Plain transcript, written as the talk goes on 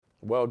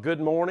Well, good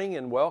morning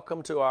and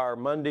welcome to our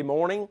Monday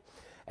morning,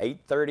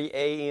 8:30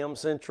 a.m.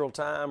 Central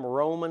Time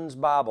Romans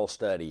Bible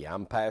Study.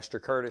 I'm Pastor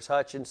Curtis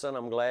Hutchinson.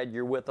 I'm glad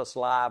you're with us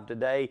live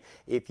today.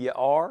 If you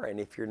are,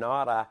 and if you're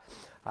not,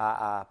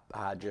 I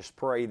just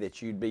pray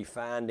that you'd be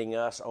finding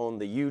us on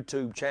the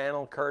YouTube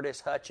channel,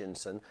 Curtis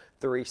Hutchinson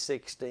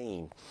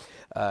 316.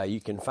 You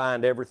can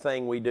find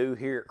everything we do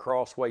here at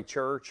Crossway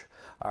Church,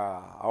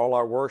 all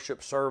our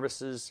worship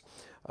services,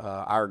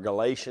 our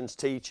Galatians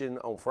teaching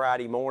on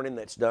Friday morning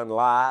that's done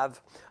live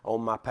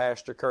on my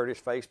Pastor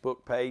Curtis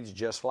Facebook page,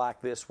 just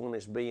like this one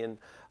is being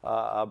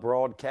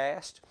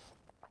broadcast.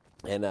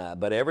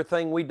 But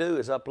everything we do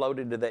is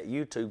uploaded to that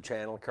YouTube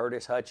channel,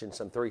 Curtis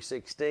Hutchinson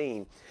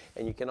 316.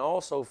 And you can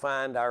also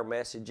find our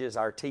messages,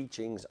 our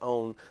teachings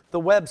on the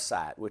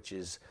website, which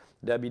is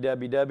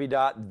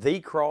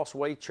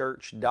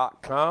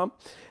www.thecrosswaychurch.com.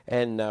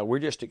 And we're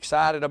just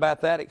excited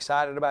about that,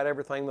 excited about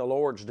everything the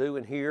Lord's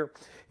doing here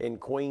in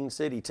Queen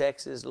City,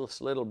 Texas, this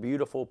little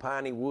beautiful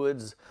piney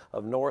woods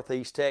of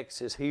northeast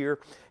Texas here,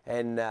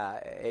 and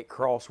at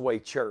Crossway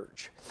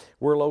Church.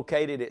 We're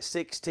located at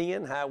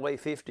 610 Highway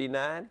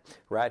 59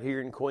 right here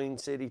in Queen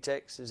City,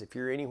 Texas. If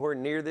you're anywhere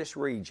near this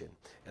region,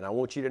 and I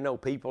want you to know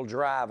people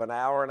drive an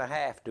hour and a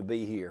half to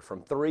be here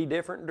from 3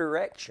 different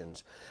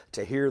directions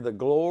to hear the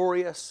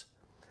glorious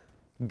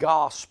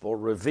gospel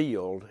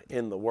revealed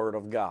in the Word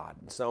of God.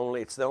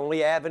 It's the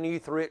only avenue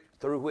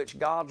through which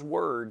God's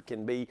Word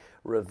can be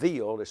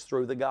revealed is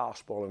through the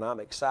gospel. And I'm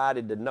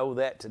excited to know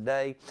that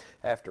today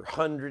after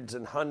hundreds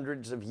and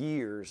hundreds of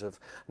years of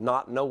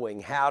not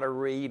knowing how to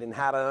read and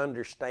how to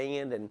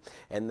understand,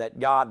 and that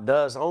God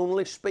does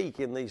only speak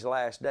in these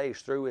last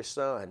days through His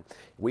Son.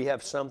 We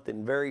have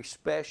something very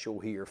special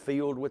here,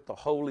 filled with the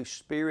Holy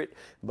Spirit,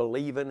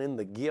 believing in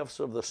the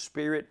gifts of the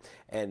Spirit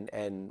and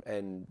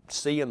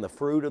seeing the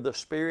fruit of the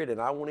Spirit.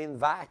 And I want to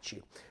invite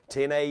you,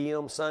 10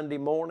 a.m. Sunday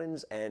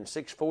mornings and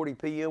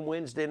 6:40 p.m.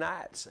 Wednesday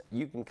nights.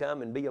 You can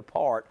come and be a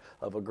part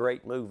of a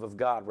great move of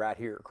God right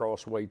here at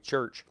Crossway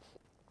Church.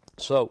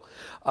 So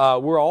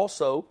we're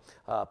also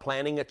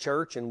planning a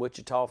church in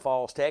Wichita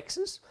Falls,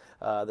 Texas.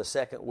 The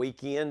second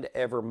weekend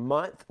every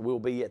month we'll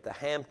be at the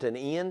Hampton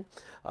Inn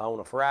on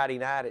a Friday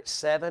night at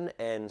 7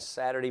 and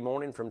Saturday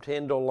morning from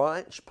 10 to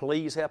lunch.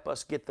 Please help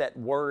us get that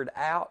word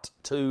out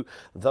to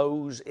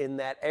those in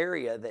that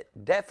area that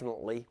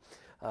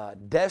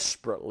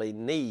desperately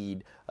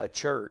need a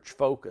church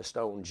focused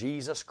on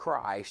Jesus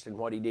Christ and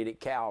what He did at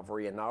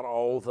Calvary, and not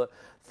all the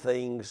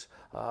things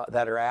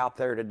that are out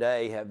there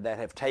today that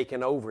have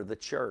taken over the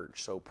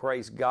church. So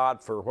praise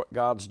God for what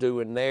God's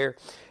doing there.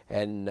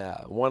 And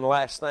one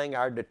last thing,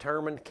 our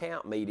determined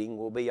camp meeting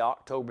will be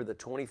October the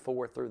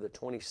 24th through the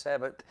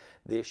 27th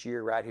this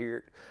year right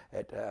here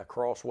at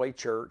Crossway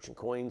Church in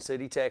Queen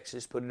City,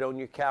 Texas. Put it on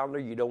your calendar.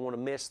 You don't want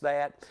to miss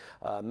that.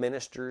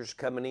 Ministers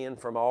coming in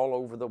from all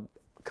over the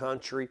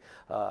country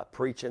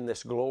preaching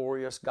this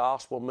glorious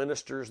gospel,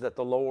 ministers that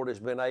the Lord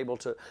has been able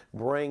to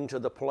bring to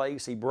the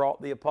place He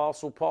brought the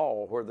Apostle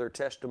Paul, where their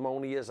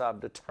testimony is, I've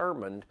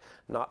determined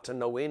not to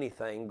know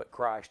anything but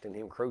Christ and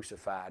Him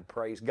crucified.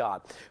 Praise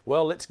God.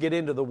 Well, let's get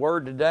into the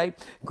Word today.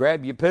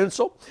 Grab your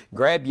pencil,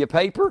 grab your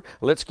paper.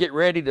 Let's get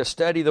ready to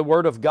study the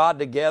Word of God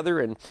together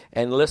and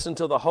listen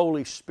to the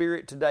Holy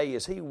Spirit today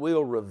as He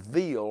will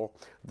reveal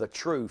the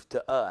truth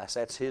to us.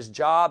 That's His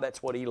job.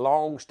 That's what He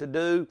longs to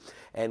do,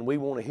 and we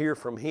want to hear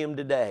from Him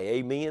today.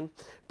 Amen.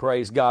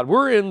 Praise God.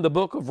 We're in the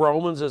book of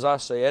Romans, as I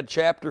said,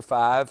 chapter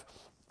 5.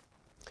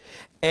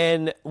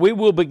 And we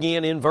will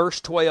begin in verse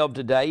 12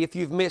 today. If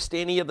you've missed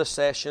any of the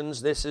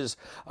sessions, this is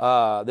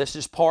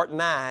part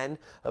 9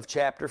 of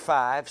chapter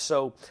 5.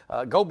 So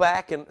go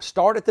back and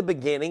start at the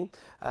beginning.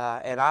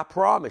 And I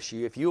promise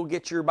you, if you'll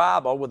get your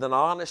Bible with an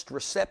honest,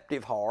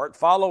 receptive heart,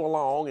 follow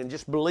along and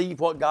just believe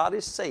what God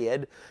has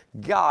said,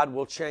 God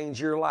will change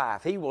your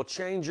life. He will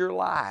change your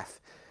life.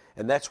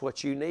 And that's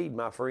what you need,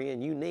 my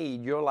friend. You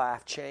need your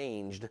life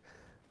changed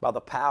by the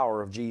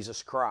power of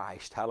Jesus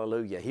Christ.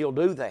 Hallelujah. He'll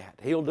do that.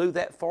 He'll do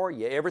that for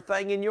you.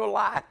 Everything in your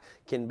life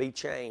can be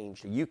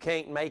changed. You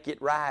can't make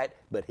it right,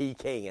 but He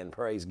can.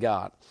 Praise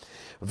God.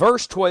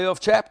 Verse 12,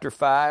 chapter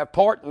 5,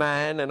 part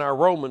 9 in our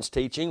Romans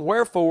teaching,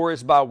 wherefore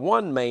is by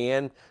one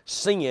man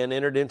sin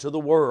entered into the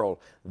world.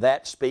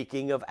 That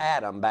speaking of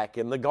Adam back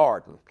in the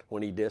garden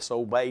when he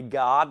disobeyed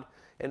God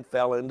and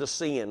fell into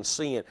sin.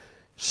 Sin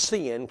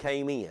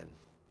came in.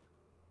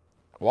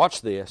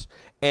 Watch this.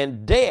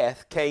 And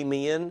death came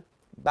in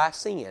by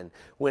sin.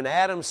 When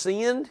Adam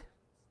sinned,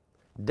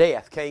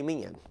 death came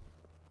in.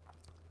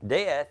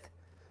 Death,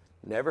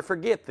 never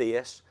forget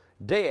this,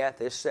 death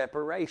is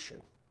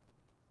separation.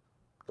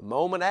 The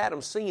moment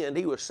Adam sinned,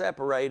 he was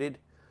separated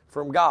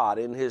from God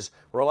in his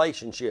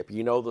relationship.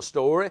 You know the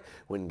story.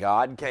 When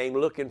God came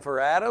looking for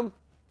Adam,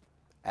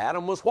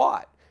 Adam was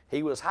what?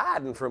 He was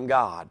hiding from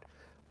God.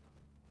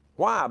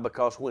 Why?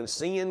 Because when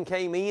sin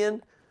came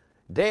in,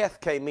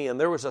 death came in.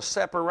 There was a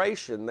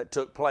separation that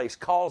took place,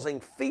 causing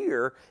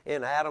fear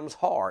in Adam's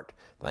heart.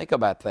 Think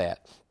about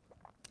that.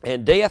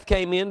 And death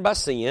came in by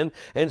sin,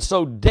 and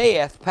so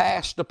death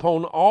passed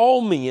upon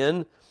all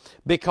men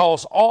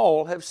because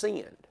all have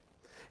sinned.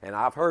 And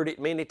I've heard it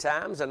many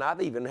times, and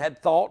I've even had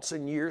thoughts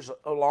in years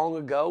long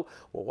ago,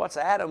 well, what's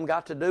Adam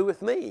got to do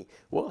with me?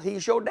 Well,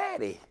 he's your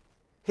daddy.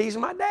 He's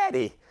my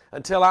daddy.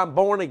 Until I'm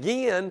born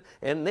again,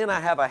 and then I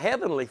have a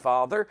heavenly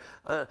Father,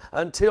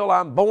 until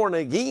I'm born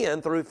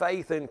again through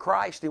faith in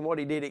Christ and what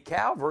He did at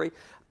Calvary,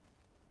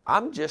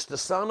 I'm just a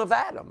son of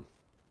Adam.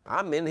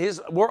 I'm in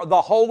His,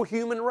 the whole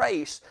human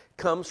race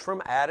comes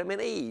from Adam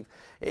and Eve.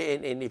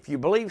 And if you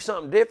believe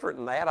something different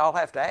than that, I'll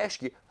have to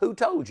ask you, who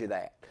told you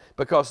that?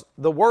 Because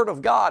the Word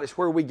of God is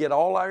where we get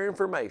all our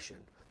information.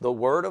 The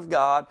Word of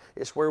God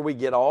is where we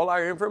get all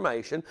our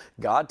information.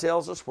 God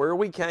tells us where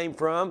we came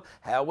from,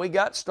 how we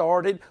got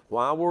started,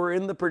 why we're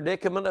in the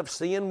predicament of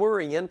sin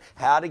we're in,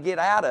 how to get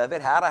out of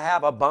it, how to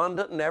have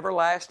abundant and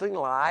everlasting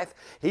life.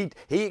 He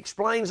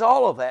explains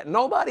all of that.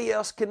 Nobody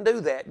else can do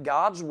that.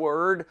 God's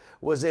Word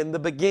was in the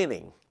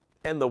beginning,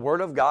 and the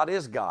Word of God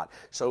is God.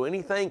 So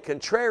anything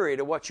contrary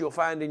to what you'll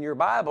find in your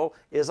Bible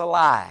is a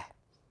lie.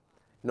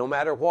 No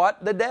matter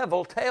what the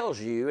devil tells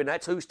you, and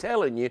that's who's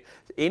telling you,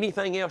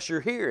 anything else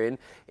you're hearing,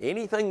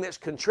 anything that's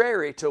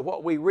contrary to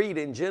what we read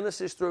in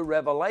Genesis through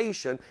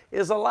Revelation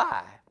is a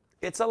lie.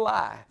 It's a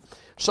lie.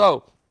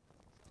 So,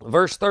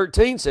 verse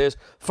 13 says,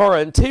 for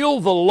until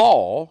the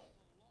law,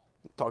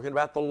 talking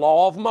about the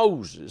law of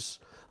Moses,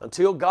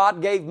 until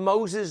God gave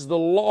Moses the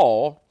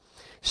law,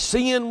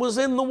 sin was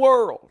in the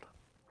world.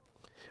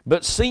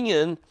 But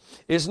sin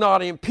is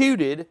not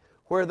imputed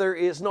where there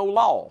is no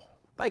law.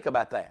 Think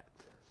about that.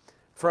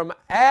 From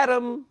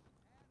Adam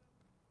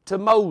to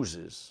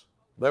Moses,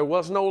 there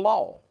was no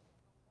law.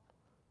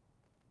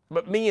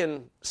 But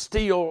men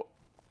still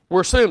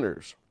were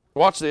sinners.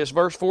 Watch this,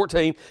 verse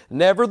 14.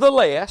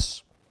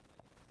 Nevertheless,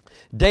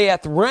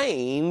 death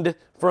reigned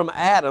from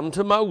Adam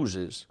to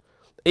Moses,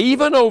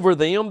 even over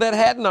them that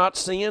had not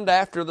sinned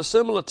after the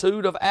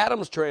similitude of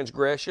Adam's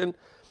transgression,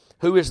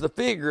 who is the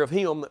figure of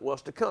him that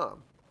was to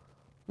come.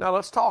 Now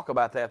let's talk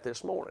about that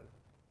this morning.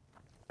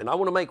 And I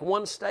want to make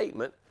one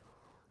statement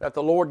that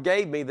the Lord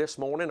gave me this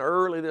morning,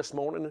 early this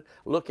morning,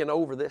 looking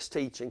over this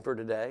teaching for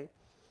today.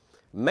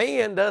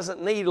 Man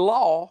doesn't need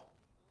law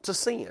to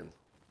sin.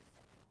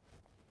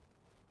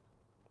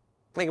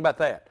 Think about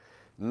that.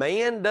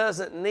 Man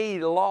doesn't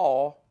need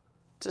law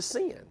to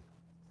sin.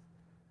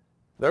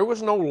 There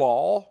was no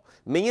law.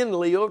 Men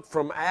lived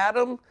from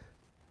Adam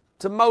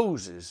to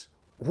Moses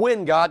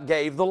when God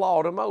gave the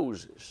law to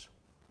Moses.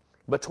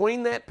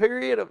 In that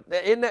period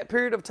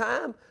of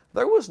time,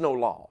 there was no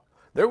law.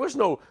 There was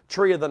no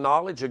tree of the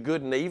knowledge of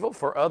good and evil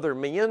for other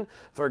men,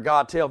 for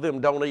God tell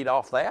them don't eat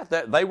off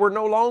that. They were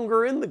no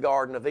longer in the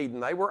Garden of Eden.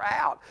 They were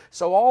out.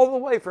 So all the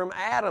way from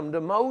Adam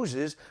to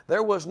Moses,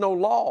 there was no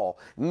law.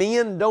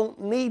 Men don't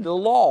need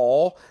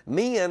law.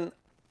 And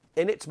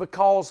it's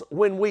because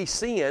when we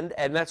sinned,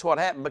 and that's what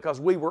happened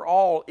because we were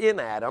all in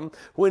Adam,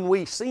 when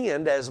we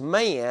sinned as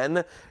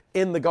man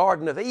in the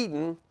Garden of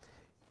Eden,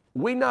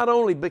 we not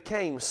only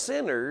became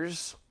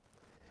sinners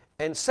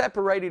and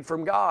separated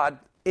from God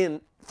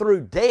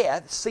through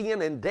death,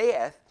 sin and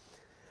death,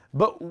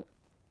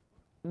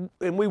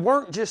 and we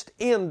weren't just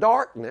in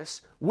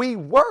darkness, we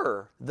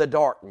were the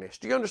darkness.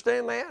 Do you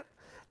understand that?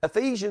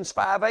 Ephesians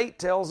 5:8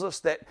 tells us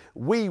that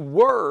we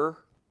were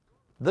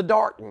the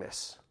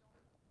darkness.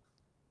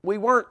 We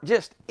weren't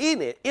just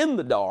in it, in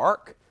the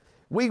dark.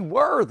 We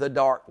were the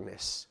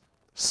darkness.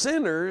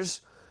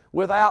 Sinners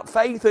without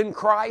faith in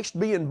Christ,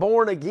 being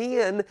born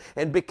again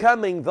and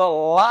becoming the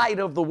light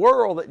of the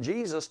world that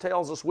Jesus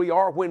tells us we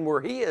are when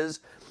we're His,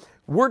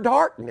 we're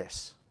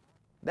darkness.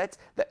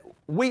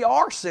 We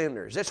are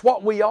sinners. It's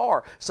what we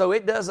are. So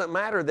it doesn't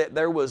matter that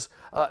there was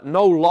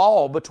no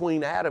law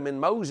between Adam and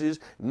Moses.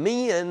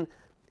 Men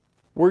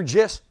were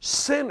just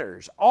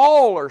sinners.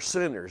 All are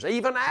sinners,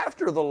 even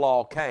after the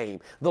law came.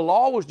 The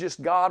law was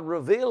just God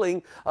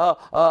revealing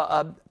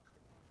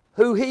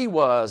who He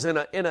was in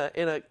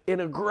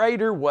a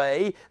greater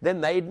way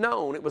than they'd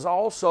known. It was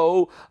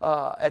also,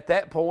 at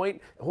that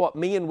point, what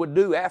men would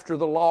do after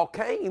the law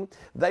came.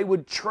 They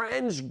would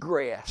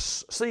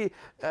transgress. See,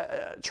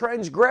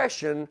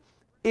 transgression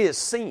is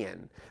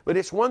sin. But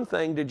it's one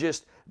thing to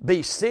just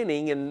be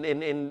sinning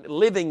and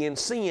living in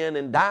sin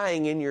and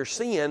dying in your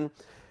sin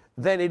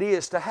than it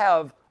is to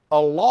have a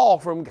law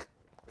from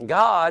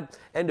God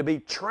and to be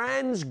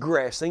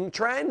transgressing.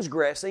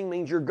 Transgressing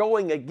means you're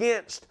going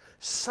against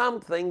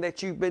something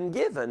that you've been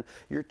given.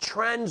 You're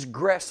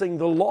transgressing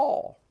the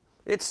law.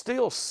 It's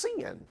still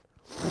sin.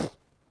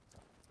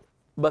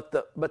 But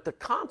the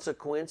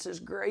consequence is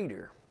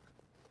greater.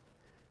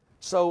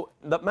 So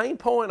the main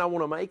point I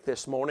want to make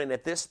this morning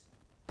at this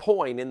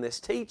point in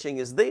this teaching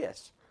is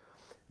this.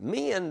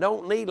 Men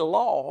don't need a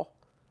law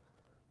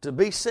to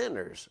be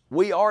sinners.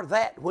 We are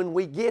that when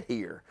we get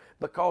here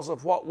because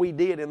of what we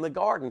did in the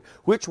garden,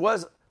 which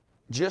was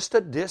just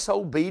a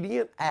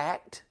disobedient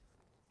act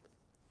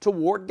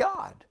toward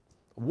God.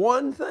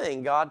 One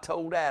thing God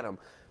told Adam,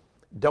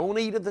 don't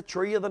eat of the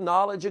tree of the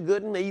knowledge of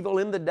good and evil.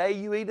 In the day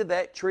you eat of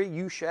that tree,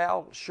 you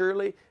shall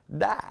surely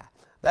die.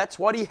 That's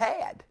what he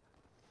had.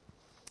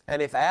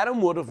 And if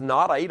Adam would have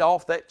not ate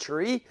off that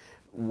tree,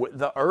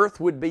 the earth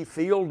would be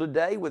filled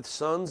today with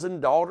sons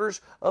and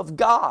daughters of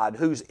God,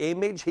 whose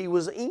image He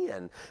was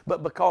in.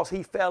 But because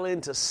he fell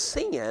into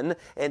sin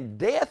and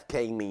death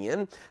came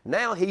in,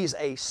 now he's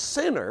a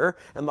sinner,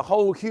 and the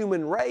whole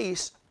human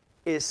race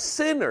is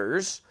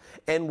sinners,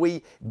 and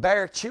we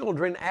bear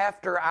children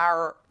after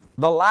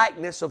the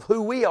likeness of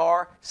who we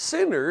are,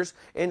 sinners,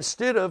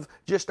 instead of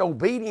just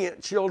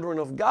obedient children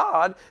of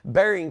God,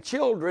 bearing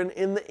children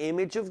in the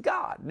image of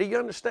God. Do you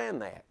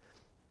understand that?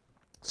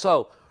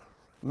 So,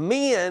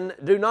 men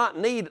do not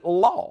need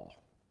law.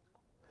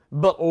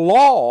 But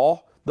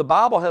law, the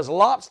Bible has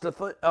lots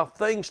of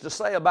things to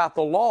say about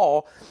the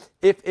law.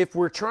 If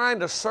we're trying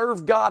to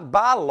serve God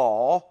by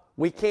law,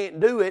 we can't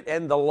do it,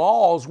 and the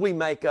laws we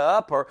make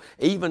up, or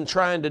even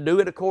trying to do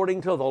it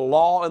according to the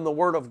law and the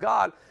Word of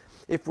God,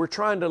 if we're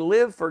trying to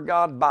live for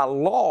God by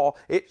law,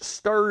 it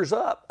stirs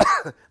up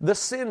the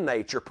sin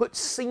nature, puts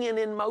sin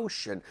in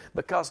motion,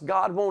 because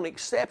God won't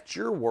accept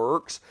your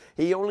works.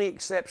 He only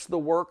accepts the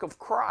work of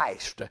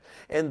Christ.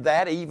 And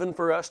that, even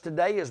for us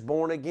today as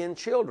born-again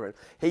children,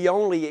 He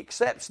only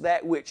accepts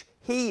that which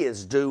He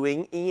is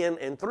doing in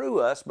and through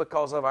us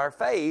because of our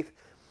faith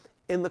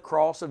in the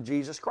cross of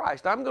Jesus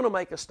Christ. I'm going to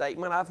make a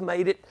statement. I've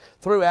made it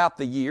throughout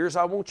the years.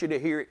 I want you to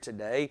hear it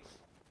today.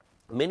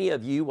 Many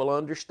of you will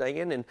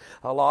understand, and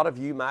a lot of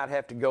you might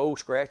have to go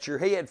scratch your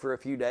head for a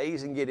few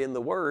days and get in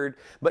the Word.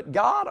 But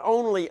God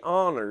only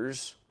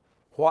honors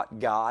what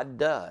God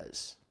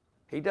does.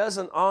 He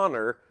doesn't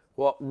honor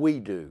what we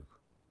do.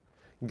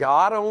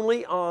 God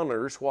only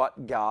honors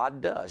what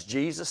God does.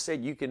 Jesus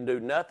said, "You can do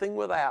nothing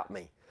without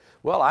me."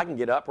 Well, I can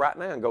get up right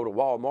now and go to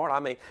Walmart.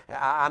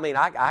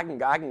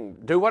 I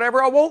can do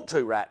whatever I want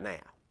to right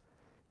now.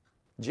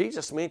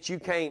 Jesus meant you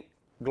can't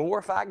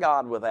glorify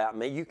God without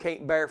me. You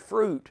can't bear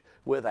fruit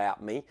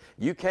without me.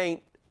 You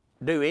can't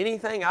do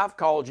anything I've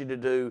called you to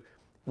do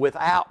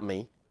without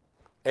me.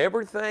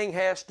 Everything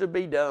has to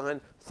be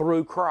done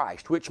through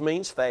Christ, which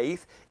means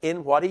faith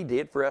in what He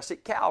did for us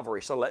at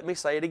Calvary. So let me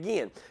say it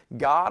again.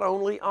 God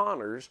only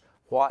honors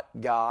what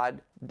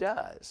God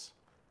does.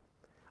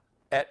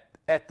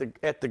 At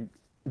the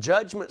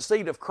judgment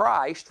seat of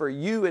Christ for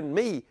you and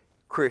me,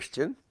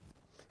 Christian,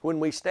 when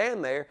we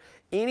stand there,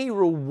 any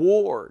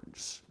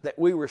rewards that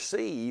we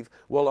receive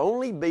will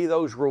only be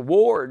those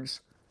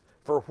rewards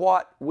for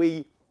what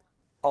we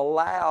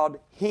allowed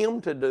Him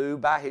to do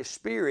by His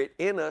Spirit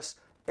in us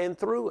and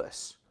through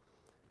us.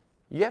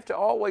 You have to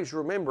always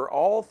remember,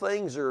 all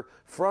things are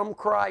from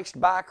Christ,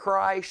 by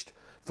Christ,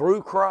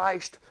 through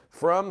Christ,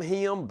 from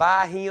Him,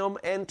 by Him,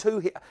 and to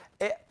Him.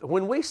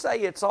 When we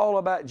say it's all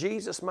about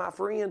Jesus, my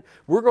friend,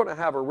 we're going to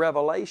have a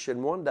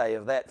revelation one day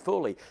of that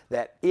fully,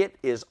 that it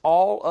is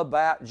all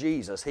about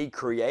Jesus. He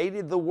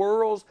created the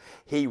worlds,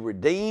 He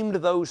redeemed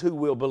those who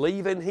will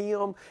believe in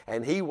Him,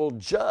 and He will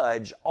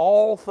judge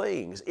all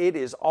things. It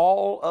is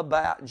all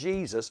about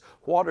Jesus.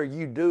 What are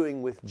you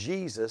doing with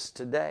Jesus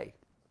today?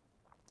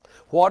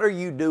 What are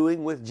you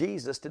doing with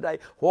Jesus today?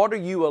 What are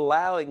you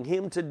allowing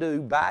Him to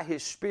do by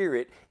His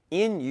Spirit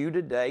in you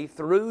today,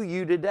 through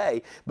you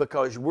today?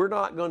 Because we're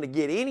not going to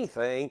get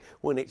anything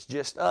when it's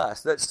just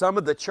us. That some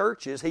of the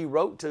churches He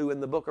wrote to in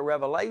the book of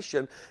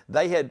Revelation,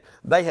 they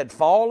had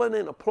fallen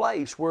in a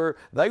place where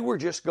they were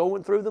just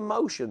going through the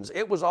motions.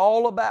 It was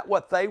all about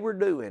what they were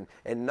doing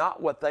and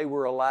not what they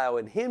were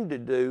allowing Him to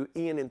do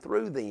in and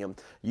through them.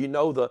 You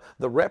know the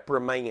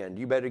reprimand.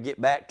 You better get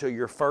back to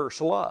your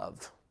first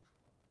love.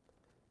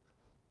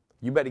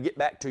 You better get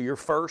back to your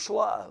first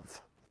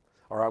love,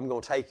 or I'm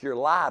going to take your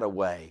light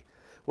away.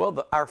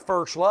 Well, our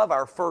first love,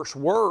 our first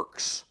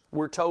works,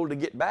 we're told to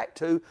get back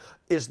to,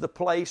 is the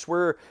place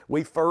where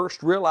we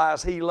first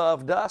realized He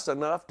loved us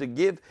enough to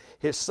give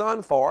His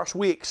Son for us.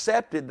 We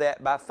accepted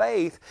that by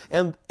faith,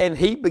 and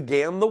He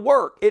began the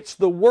work. It's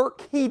the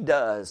work He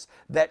does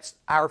that's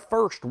our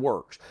first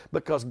works,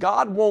 because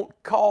God won't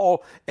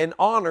call and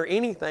honor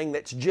anything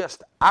that's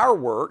just our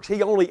works.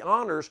 He only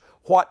honors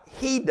what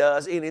He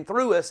does in and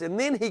through us, and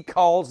then He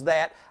calls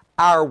that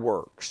our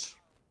works.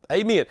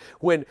 Amen.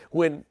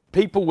 When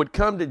people would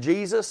come to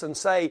Jesus and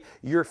say,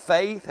 your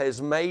faith has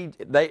made,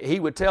 He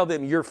would tell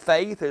them, your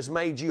faith has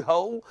made you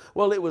whole.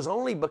 Well, it was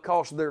only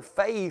because their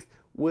faith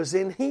was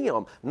in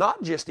Him,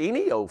 not just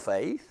any old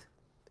faith.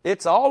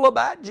 It's all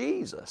about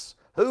Jesus,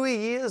 who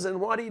He is and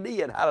what He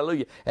did,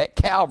 hallelujah, at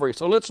Calvary.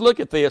 So let's look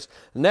at this.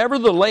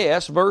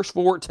 Nevertheless, verse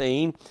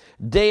 14,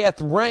 death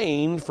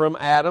reigned from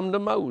Adam to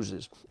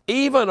Moses,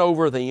 even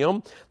over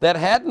them that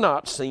had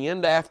not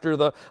sinned after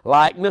the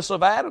likeness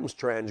of Adam's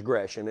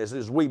transgression.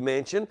 As we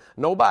mentioned,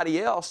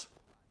 nobody else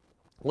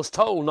was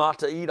told not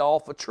to eat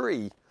off a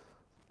tree.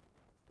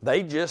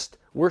 They just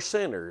were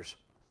sinners,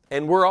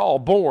 and we're all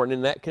born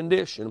in that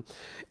condition.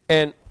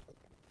 And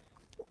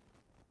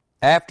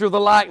after the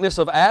likeness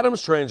of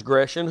Adam's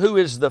transgression, who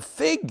is the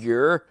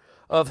figure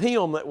of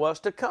Him that was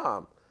to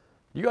come.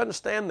 You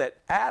understand that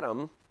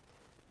Adam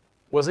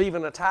was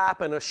even a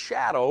type and a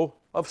shadow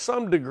of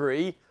some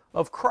degree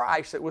of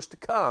Christ that was to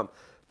come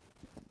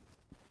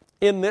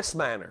in this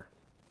manner.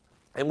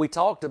 And we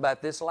talked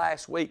about this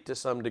last week to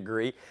some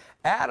degree.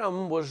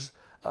 Adam was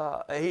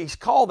he's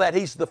called that,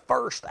 he's the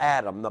first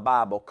Adam, the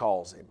Bible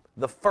calls him.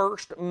 The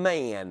first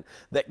man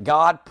that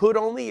God put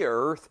on the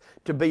earth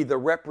to be the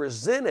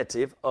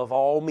representative of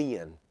all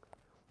men.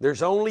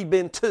 There's only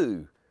been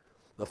two.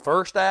 The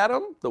first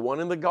Adam, the one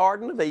in the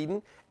Garden of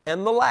Eden,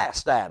 and the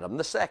last Adam,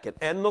 the second,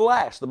 and the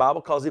last. The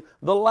Bible calls him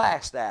the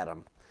last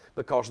Adam,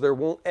 because there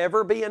won't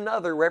ever be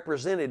another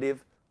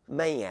representative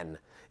man.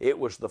 It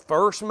was the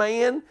first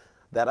man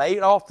that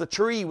ate off the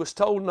tree he was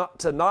told not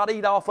to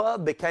eat off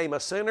of, became a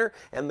sinner,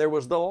 and there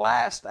was the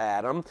last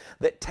Adam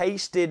that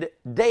tasted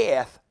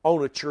death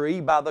on a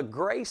tree by the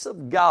grace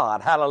of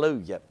God.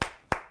 Hallelujah.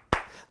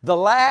 The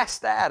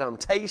last Adam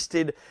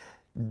tasted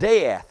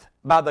death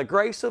by the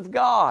grace of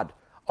God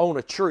on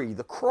a tree.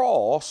 The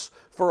cross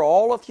for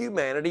all of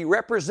humanity,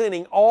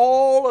 representing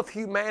all of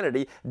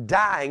humanity,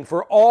 dying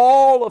for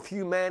all of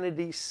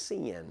humanity's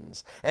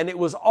sins. And it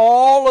was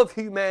all of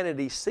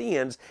humanity's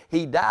sins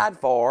He died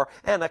for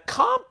and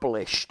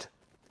accomplished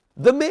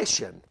the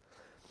mission.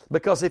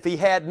 Because if He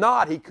had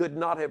not, He could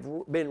not have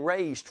been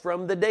raised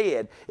from the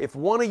dead. If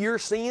one of your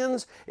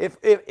sins, if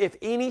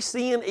any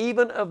sin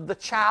even of the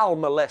child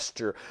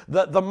molester,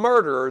 the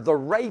murderer, the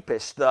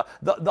rapist, the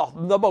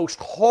most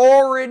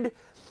horrid,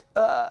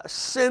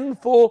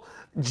 sinful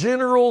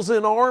generals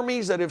and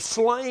armies that have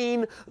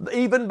slain,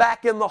 even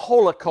back in the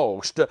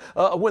Holocaust,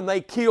 when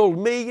they killed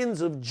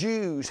millions of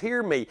Jews,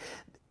 hear me,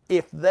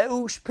 if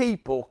those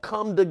people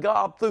come to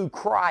God through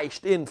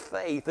Christ in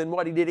faith and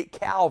what He did at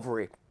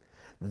Calvary,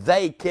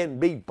 they can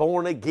be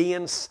born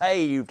again,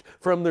 saved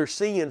from their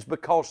sins,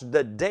 because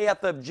the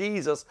death of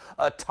Jesus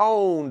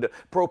atoned,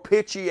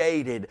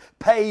 propitiated,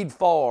 paid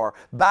for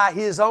by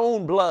His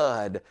own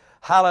blood.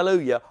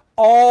 Hallelujah.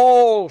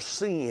 All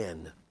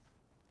sin.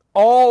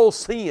 All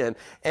sin.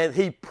 And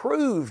He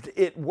proved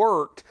it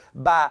worked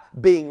by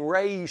being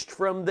raised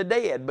from the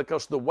dead,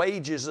 because the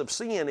wages of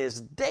sin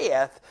is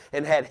death,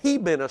 and had He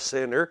been a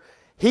sinner,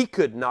 He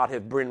could not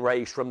have been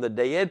raised from the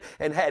dead,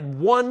 and had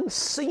one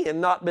sin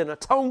not been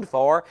atoned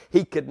for,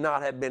 He could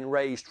not have been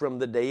raised from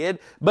the dead,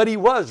 but He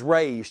was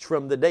raised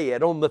from the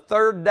dead on the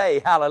third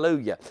day.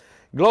 Hallelujah.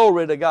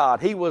 Glory to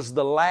God. He was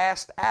the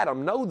last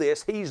Adam. Know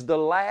this, He's the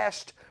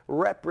last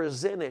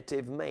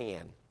representative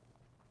man.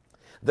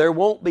 There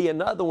won't be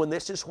another one.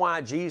 This is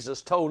why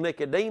Jesus told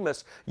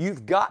Nicodemus,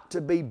 you've got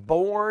to be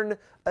born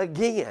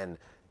again.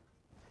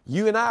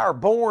 You and I are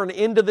born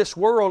into this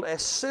world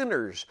as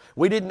sinners.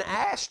 We didn't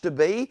ask to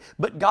be,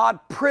 but God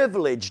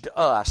privileged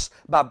us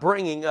by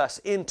bringing us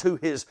into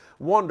His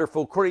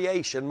wonderful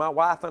creation. My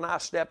wife and I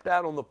stepped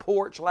out on the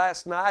porch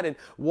last night and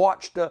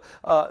watched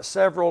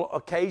several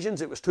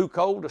occasions. It was too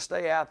cold to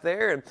stay out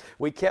there, and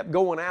we kept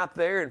going out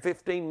there in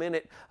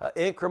 15-minute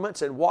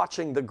increments and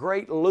watching the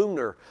great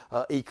lunar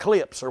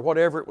eclipse, or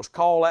whatever it was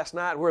called last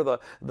night, where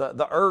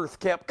the earth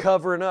kept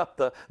covering up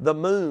the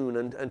moon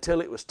until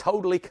it was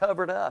totally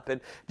covered up. And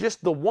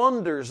just the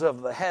wonders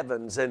of the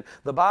heavens. And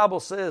the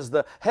Bible says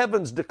the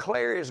heavens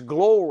declare His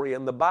glory,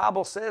 and the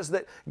Bible says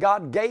that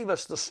God gave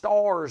us the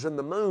stars and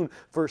the moon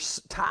for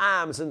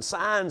times and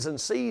signs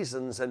and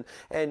seasons, and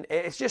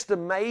it's just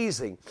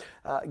amazing.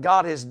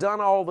 God has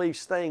done all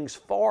these things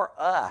for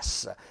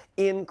us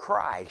in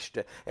Christ,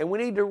 and we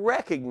need to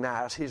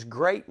recognize His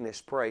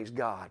greatness, praise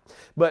God.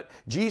 But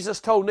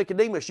Jesus told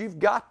Nicodemus, you've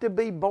got to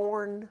be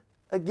born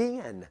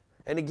again.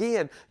 And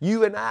again,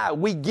 you and I,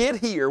 we get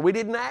here. We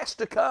didn't ask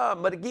to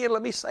come. But again,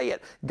 let me say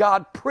it.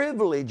 God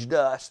privileged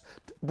us,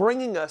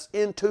 bringing us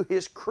into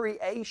His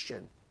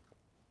creation.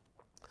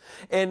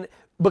 And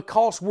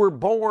because we're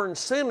born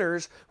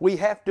sinners, we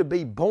have to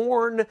be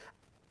born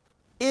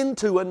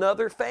into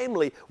another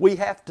family. We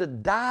have to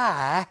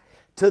die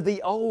to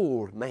the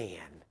old man.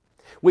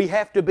 We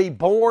have to be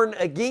born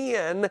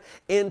again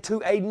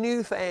into a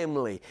new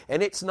family.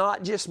 And it's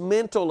not just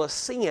mental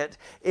assent.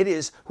 It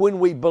is when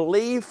we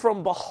believe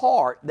from the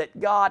heart that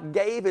God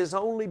gave His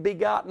only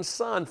begotten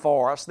Son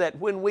for us, that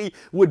when we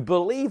would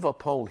believe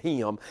upon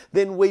Him,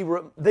 then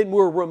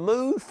we're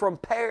removed from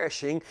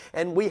perishing,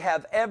 and we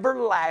have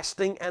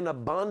everlasting and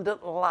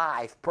abundant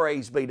life.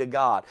 Praise be to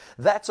God.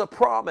 That's a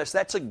promise.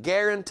 That's a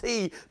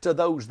guarantee to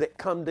those that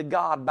come to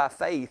God by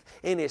faith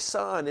in His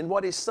Son, and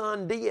what His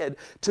Son did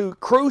to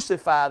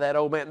crucify that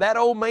old man. That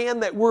old man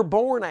that we're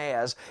born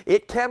as,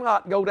 it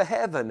cannot go to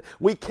heaven.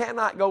 We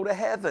cannot go to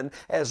heaven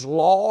as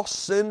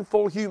lost,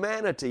 sinful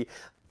humanity.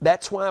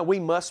 That's why we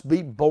must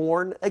be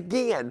born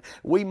again.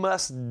 We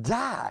must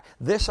die.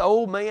 This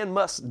old man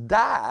must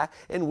die,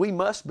 and we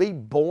must be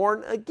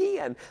born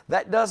again.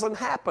 That doesn't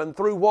happen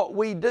through what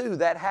we do.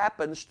 That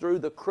happens through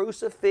the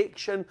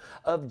crucifixion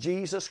of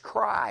Jesus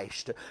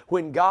Christ.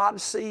 When God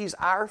sees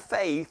our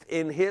faith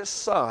in His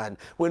Son,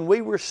 when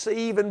we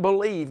receive and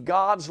believe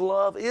God's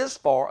love is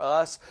for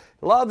us,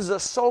 loves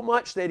us so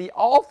much that He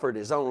offered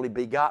His only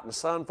begotten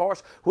Son for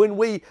us, when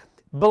we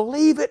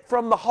believe it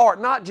from the heart,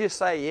 not just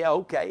say, yeah,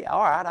 okay,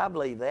 all right, I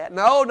believe that.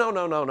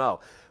 No.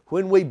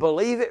 when we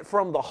believe it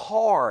from the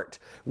heart,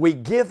 we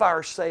give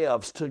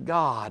ourselves to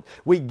God.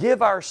 We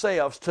give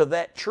ourselves to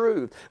that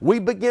truth. We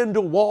begin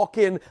to walk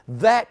in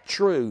that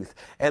truth.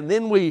 And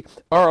then we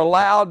are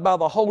allowed by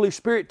the Holy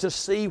Spirit to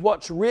see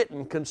what's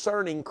written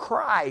concerning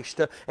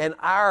Christ and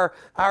our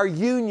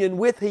union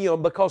with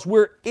Him, because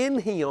we're in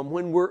Him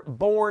when we're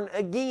born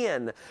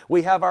again.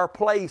 We have our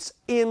place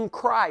in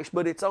Christ,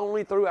 but it's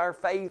only through our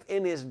faith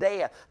in His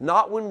death.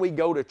 Not when we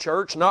go to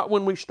church, not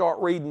when we start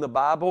reading the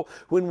Bible,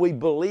 when we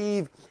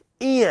believe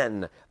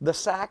in the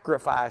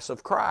sacrifice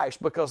of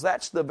Christ, because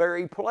that's the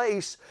very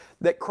place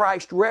that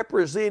Christ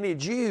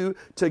represented you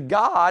to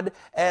God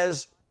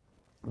as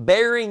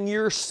bearing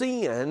your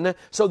sin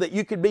so that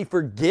you could be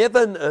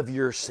forgiven of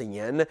your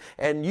sin,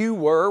 and you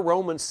were,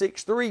 Romans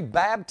 6:3,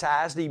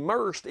 baptized,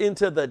 immersed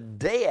into the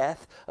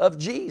death of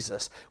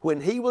Jesus.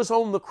 When He was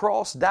on the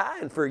cross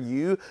dying for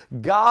you,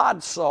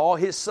 God saw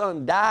His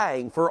Son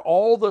dying for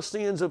all the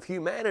sins of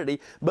humanity,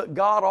 but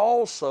God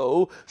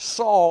also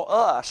saw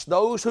us,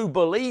 those who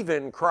believe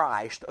in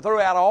Christ,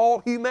 throughout all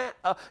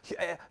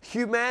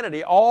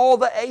humanity, all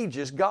the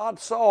ages. God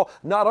saw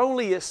not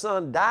only His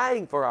Son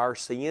dying for our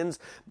sins,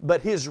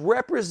 but His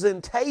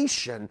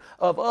representation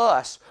of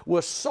us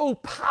was so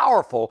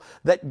powerful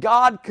that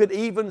God could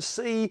even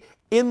see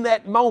in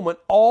that moment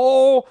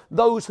all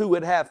those who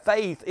would have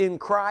faith in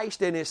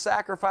Christ and His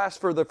sacrifice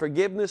for the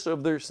forgiveness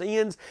of their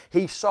sins.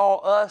 He saw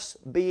us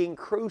being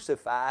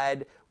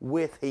crucified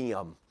with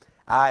Him.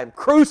 I am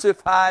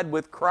crucified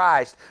with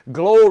Christ.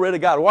 Glory to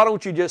God. Why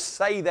don't you just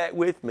say that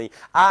with me?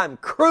 I'm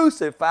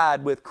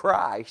crucified with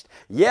Christ.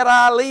 Yet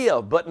I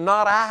live, but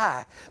not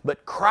I,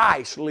 but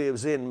Christ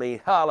lives in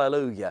me.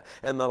 Hallelujah.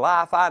 And the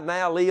life I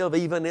now live,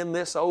 even in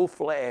this old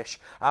flesh,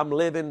 I'm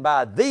living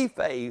by the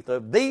faith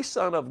of the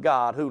Son of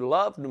God who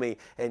loved me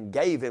and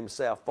gave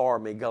Himself for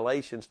me.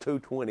 Galatians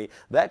 2:20.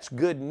 That's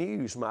good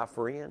news, my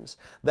friends.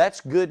 That's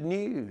good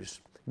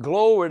news.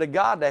 Glory to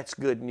God, that's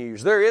good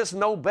news. There is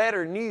no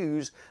better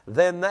news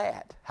than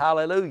that.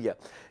 Hallelujah.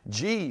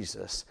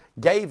 Jesus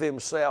gave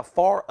Himself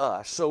for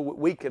us so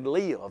we could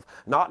live,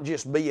 not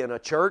just be in a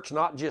church,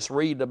 not just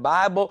read the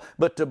Bible,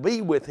 but to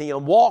be with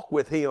Him, walk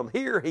with Him,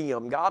 hear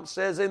Him. God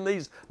says in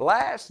these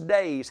last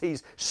days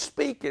He's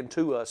speaking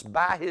to us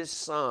by His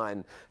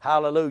Son.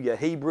 Hallelujah.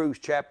 Hebrews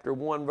chapter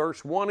 1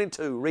 verse 1 and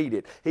 2. Read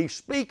it. He's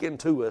speaking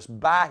to us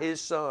by His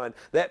Son.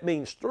 That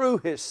means through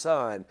His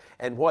Son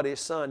and what His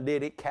Son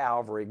did at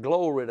Calvary.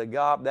 Glory to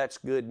God. That's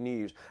good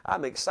news.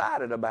 I'm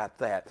excited about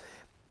that.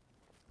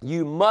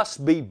 You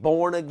must be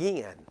born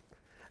again.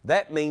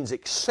 That means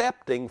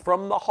accepting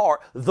from the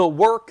heart the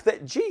work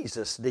that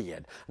Jesus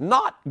did.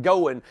 Not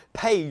go and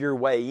pay your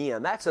way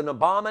in. That's an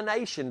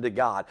abomination to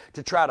God,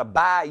 to try to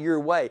buy your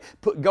way.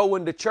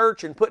 Going to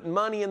church and putting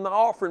money in the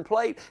offering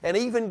plate and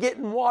even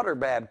getting water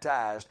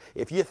baptized.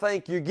 If you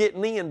think you're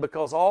getting in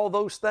because all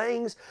those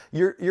things,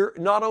 you're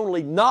not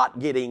only not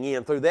getting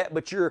in through that,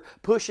 but you're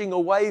pushing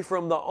away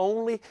from the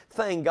only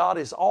thing God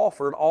has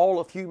offered all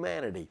of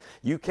humanity.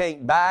 You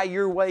can't buy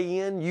your way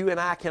in. You and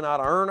I cannot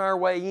earn our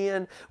way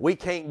in. We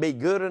can't be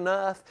good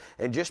enough,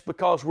 and just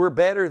because we're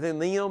better than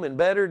them and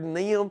better than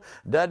them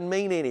doesn't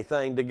mean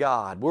anything to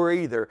God. We're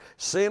either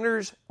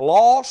sinners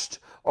lost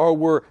or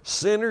we're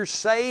sinners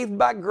saved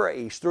by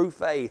grace through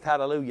faith.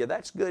 Hallelujah.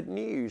 That's good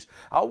news.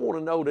 I want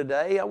to know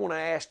today, I want to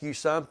ask you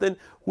something.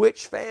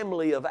 Which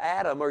family of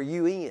Adam are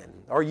you in?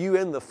 Are you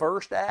in the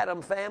first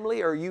Adam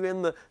family or are you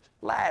in the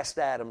last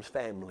Adam's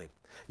family?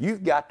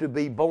 You've got to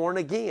be born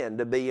again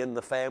to be in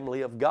the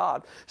family of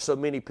God. So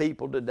many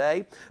people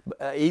today,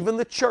 even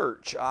the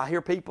church, I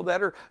hear people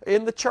that are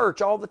in the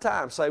church all the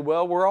time say,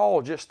 well, we're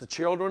all just the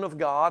children of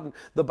God. And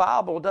the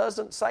Bible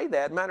doesn't say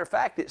that. Matter of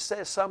fact, it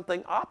says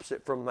something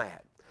opposite from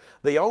that.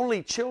 The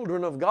only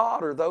children of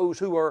God are those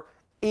who are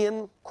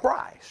in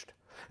Christ.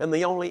 And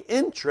the only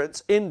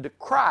entrance into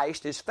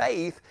Christ is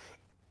faith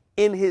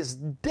in His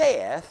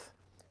death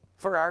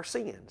for our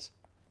sins.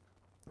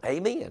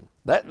 Amen.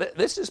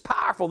 This is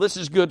powerful. This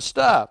is good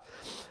stuff.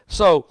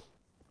 So,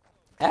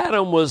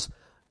 Adam was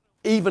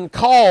even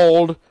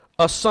called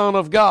a son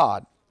of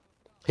God.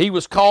 He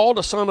was called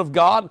a son of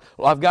God.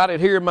 Well, I've got it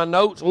here in my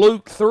notes.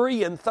 Luke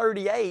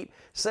 3:38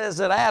 says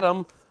that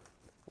Adam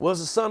was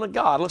a son of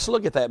God. Let's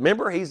look at that.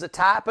 Remember, he's a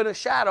type and a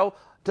shadow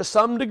to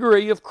some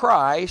degree of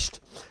Christ.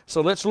 So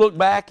let's look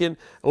back in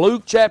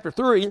Luke chapter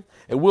 3,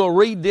 and we'll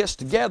read this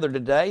together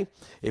today,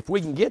 if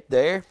we can get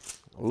there.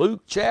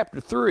 Luke chapter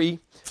 3,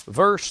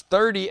 verse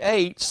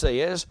 38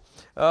 says,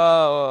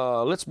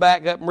 let's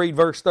back up and read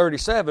verse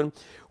 37,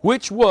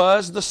 which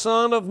was the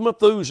son of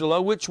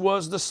Methuselah, which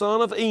was the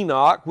son of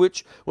Enoch,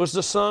 which was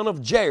the son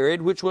of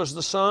Jared, which was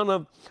the son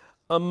of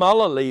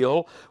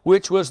Mahalaleel,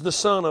 which was the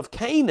son of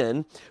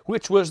Canaan,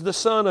 which was the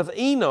son of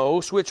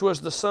Enos, which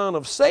was the son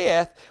of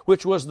Seth,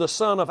 which was the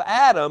son of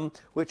Adam,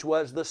 which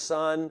was the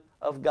son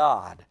of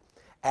God.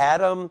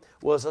 Adam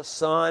was a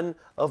son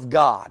of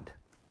God.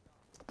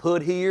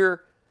 Put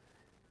here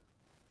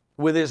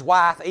with his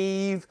wife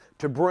Eve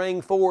to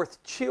bring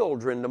forth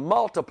children, to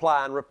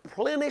multiply and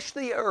replenish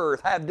the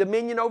earth, have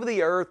dominion over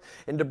the earth,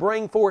 and to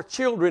bring forth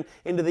children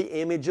into the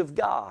image of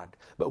God.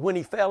 But when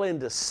he fell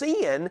into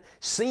sin,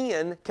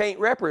 sin can't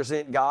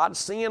represent God.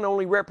 Sin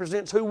only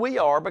represents who we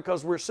are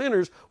because we're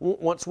sinners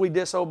once we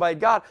disobeyed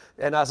God.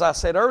 And as I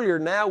said earlier,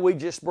 now we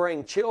just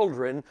bring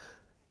children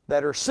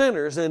that are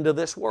sinners into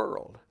this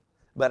world.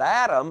 But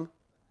Adam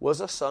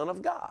was a son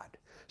of God.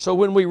 So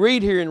when we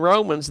read here in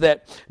Romans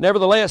that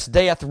nevertheless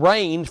death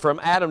reigned from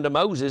Adam to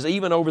Moses,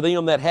 even over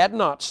them that had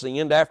not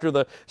sinned, after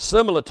the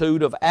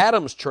similitude of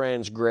Adam's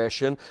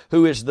transgression,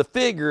 who is the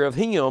figure of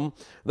him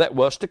that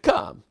was to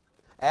come.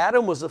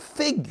 Adam was a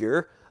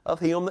figure of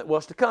him that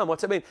was to come.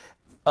 What's that mean?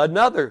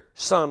 Another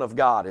Son of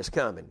God is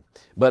coming.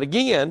 But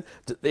again,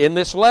 in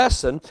this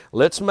lesson,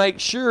 let's make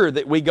sure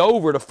that we go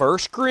over to 1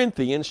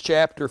 Corinthians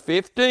chapter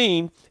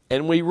 15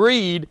 and we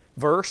read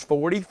verse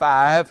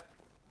 45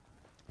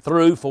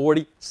 through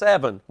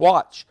 47.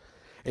 Watch.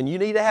 And you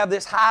need to have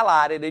this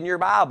highlighted in your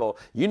Bible.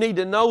 You need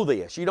to know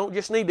this. You don't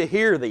just need to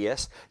hear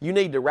this. You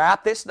need to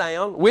write this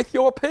down with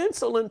your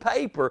pencil and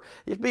paper.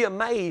 You'd be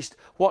amazed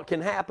what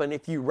can happen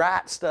if you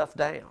write stuff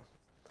down.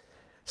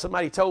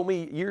 Somebody told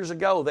me years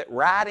ago that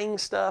writing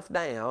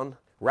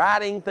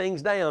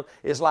things down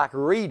is like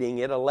reading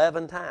it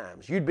 11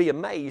 times. You'd be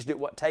amazed at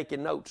what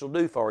taking notes will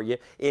do for you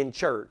in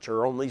church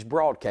or on these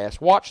broadcasts.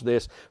 Watch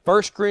this.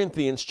 1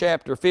 Corinthians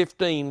chapter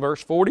 15,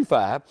 verse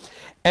 45.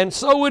 And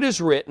so it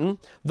is written,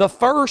 the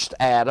first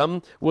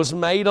Adam was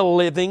made a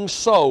living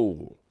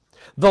soul.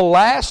 The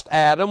last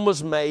Adam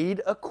was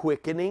made a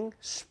quickening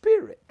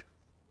spirit.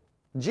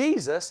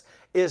 Jesus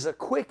is a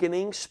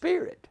quickening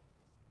spirit.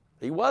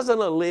 He wasn't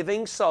a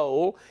living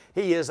soul.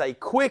 He is a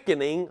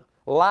quickening,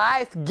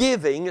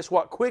 life-giving is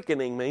what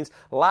quickening means,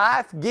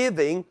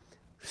 life-giving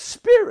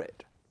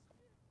spirit.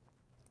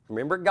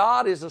 Remember,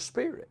 God is a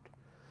spirit.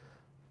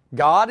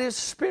 God is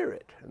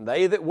spirit. And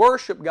they that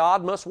worship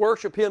God must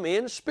worship Him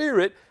in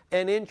spirit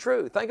and in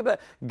truth. Think about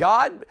it.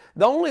 God,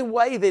 the only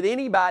way that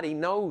anybody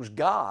knows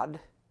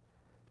God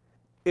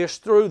is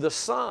through the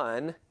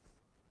Son,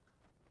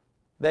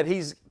 that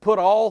He's put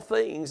all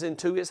things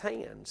into His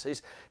hands.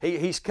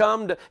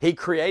 He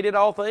created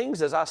all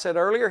things. As I said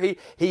earlier,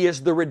 He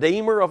is the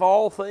Redeemer of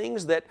all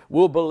things that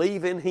will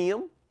believe in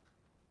Him.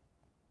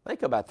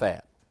 Think about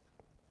that.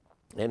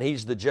 And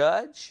He's the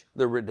Judge,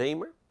 the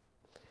Redeemer.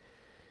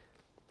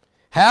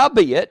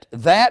 Howbeit,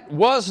 that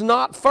was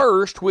not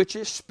first which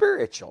is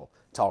spiritual.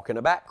 Talking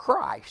about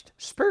Christ,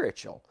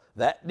 spiritual.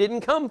 That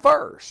didn't come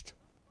first.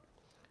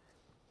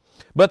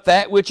 But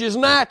that which is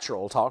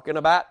natural, talking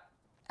about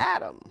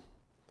Adam.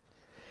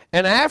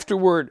 And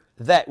afterward,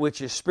 that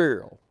which is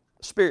spiritual.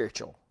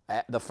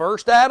 The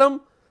first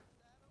Adam,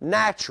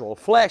 natural,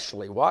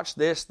 fleshly. Watch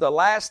this. The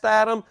last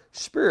Adam,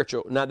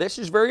 spiritual. Now this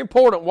is very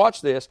important.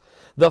 Watch this.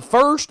 The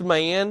first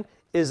man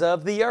is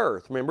of the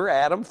earth. Remember,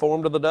 Adam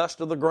formed of the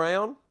dust of the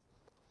ground.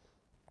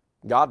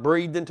 God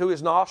breathed into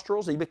his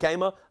nostrils. He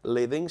became a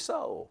living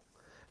soul.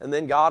 And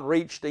then God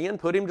reached in,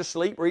 put him to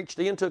sleep, reached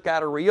in, took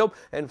out a rib,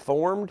 and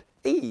formed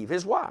Eve,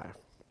 his wife.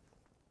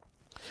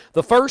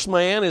 The first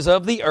man is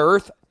of the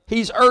earth.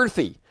 He's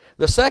earthy.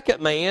 The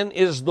second man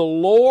is the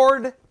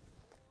Lord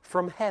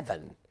from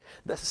heaven.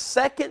 The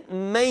second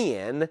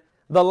man,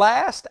 the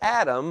last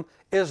Adam,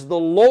 is the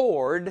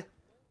Lord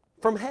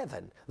from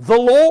heaven. The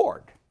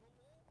Lord.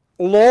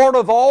 Lord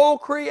of all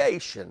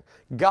creation.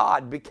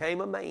 God became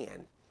a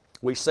man.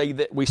 We see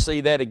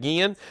that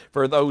again.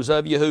 For those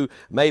of you who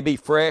may be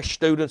fresh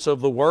students of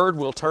the Word,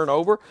 we'll turn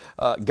over.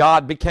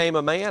 God became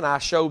a man. I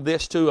showed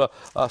this to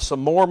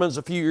some Mormons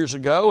a few years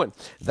ago, and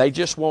they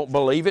just won't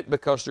believe it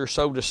because they're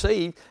so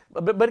deceived.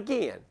 But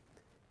again,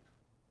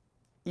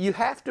 you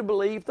have to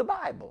believe the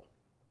Bible.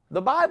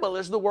 The Bible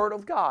is the Word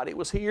of God. It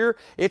was here.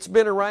 It's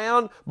been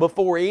around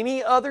before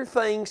any other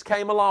things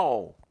came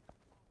along.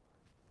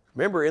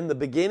 Remember, in the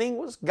beginning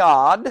was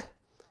God.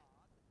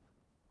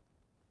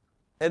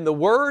 And the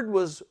Word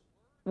was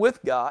with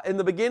God. In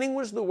the beginning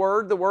was the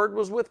Word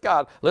was with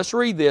God. Let's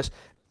read this.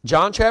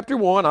 John chapter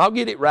 1, I'll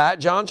get it right.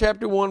 John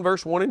chapter 1,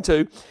 verse 1 and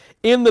 2.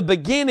 In the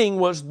beginning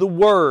was the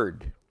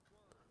Word.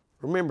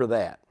 Remember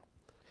that.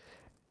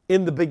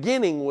 In the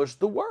beginning was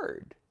the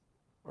Word.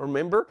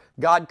 Remember,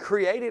 God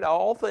created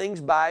all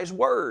things by His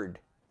Word.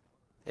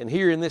 And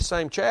here in this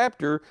same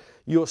chapter,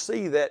 you'll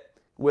see that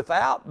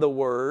without the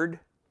Word,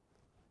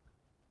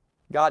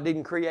 God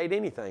didn't create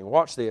anything.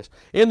 Watch this.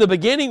 In the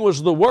beginning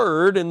was the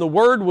Word, and the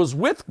Word was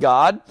with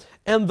God,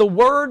 and the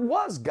Word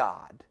was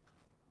God.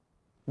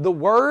 The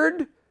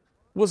Word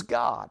was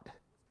God.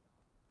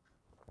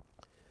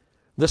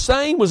 The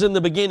same was in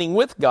the beginning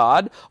with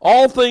God.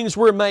 All things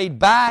were made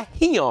by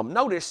Him.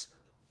 Notice,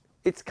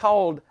 it's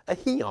called a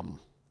Him.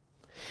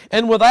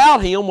 And without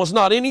Him was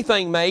not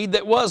anything made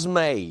that was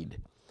made.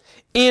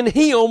 In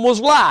Him was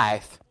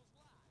life.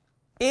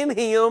 In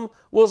Him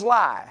was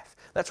life.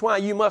 That's why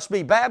you must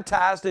be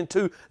baptized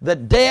into the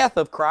death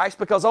of Christ,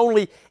 because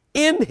only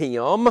in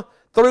Him,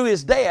 through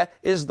His death,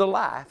 is the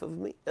life of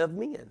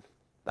men.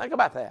 Think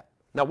about that.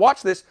 Now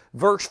watch this,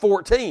 verse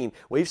 14.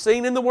 We've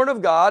seen in the Word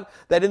of God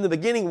that in the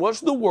beginning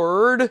was the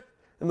Word,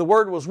 and the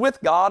Word was with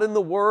God, and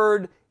the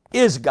Word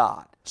is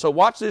God. So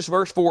watch this,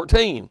 verse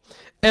 14.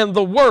 And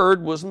the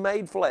Word was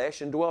made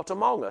flesh and dwelt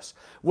among us.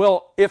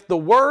 Well, if the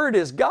Word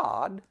is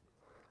God,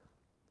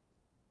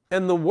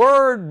 and the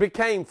Word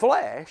became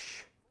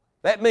flesh,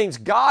 that means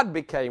God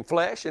became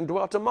flesh and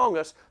dwelt among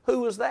us.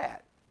 Who was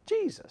that?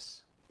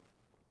 Jesus.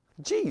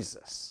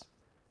 Jesus.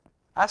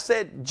 I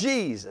said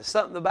Jesus.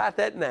 Something about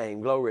that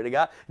name. Glory to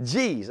God.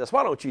 Jesus.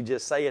 Why don't you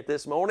just say it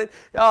this morning?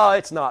 Oh,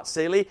 it's not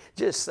silly.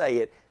 Just say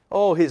it.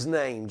 Oh, His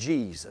name,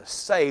 Jesus,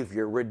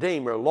 Savior,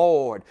 Redeemer,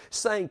 Lord,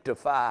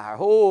 Sanctifier,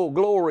 oh,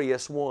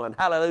 glorious one,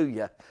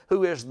 hallelujah,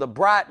 who is the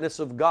brightness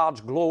of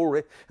God's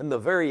glory and the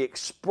very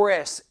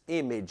express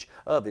image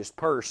of His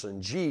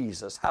person,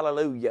 Jesus,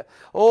 hallelujah.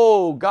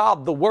 Oh,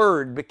 God the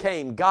Word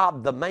became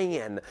God the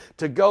man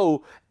to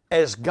go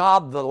as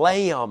God the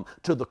Lamb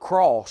to the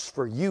cross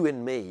for you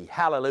and me,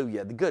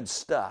 hallelujah. The good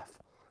stuff,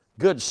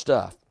 good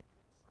stuff.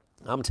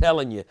 I'm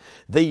telling you,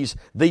 these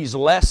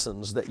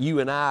lessons that you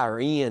and I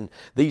are in,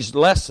 these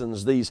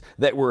lessons,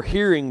 that we're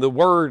hearing the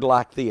Word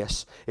like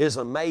this, is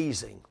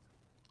amazing.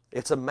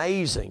 It's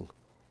amazing.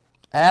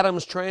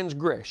 Adam's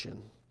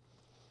transgression,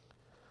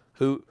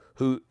 who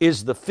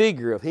is the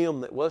figure of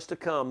him that was to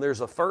come.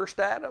 There's a first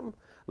Adam,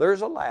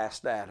 there's a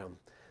last Adam.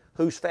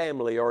 Whose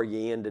family are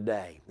you in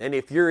today? And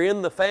if you're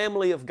in the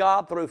family of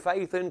God through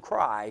faith in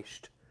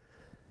Christ,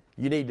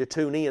 you need to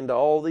tune in to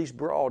all these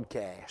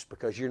broadcasts,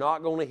 because you're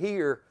not going to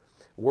hear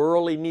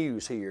worldly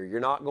news here. You're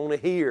not going to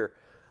hear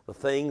the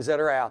things that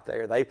are out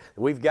there.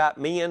 We've got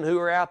men who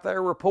are out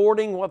there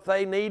reporting what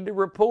they need to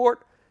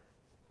report.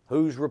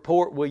 Whose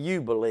report will you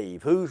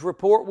believe? Whose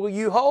report will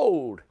you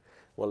hold?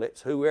 Well,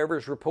 it's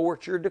whoever's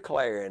report you're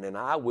declaring, and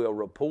I will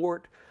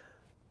report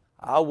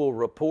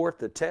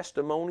the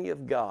testimony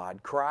of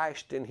God,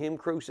 Christ and Him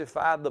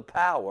crucified, the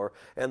power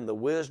and the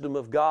wisdom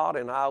of God,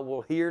 and I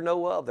will hear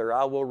no other.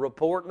 I will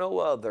report no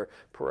other.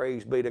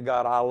 Praise be to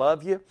God. I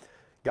love you.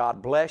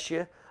 God bless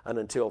you. And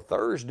until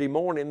Thursday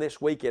morning this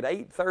week at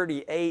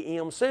 8:30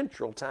 a.m.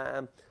 Central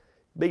Time,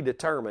 be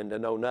determined to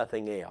know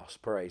nothing else.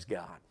 Praise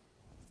God.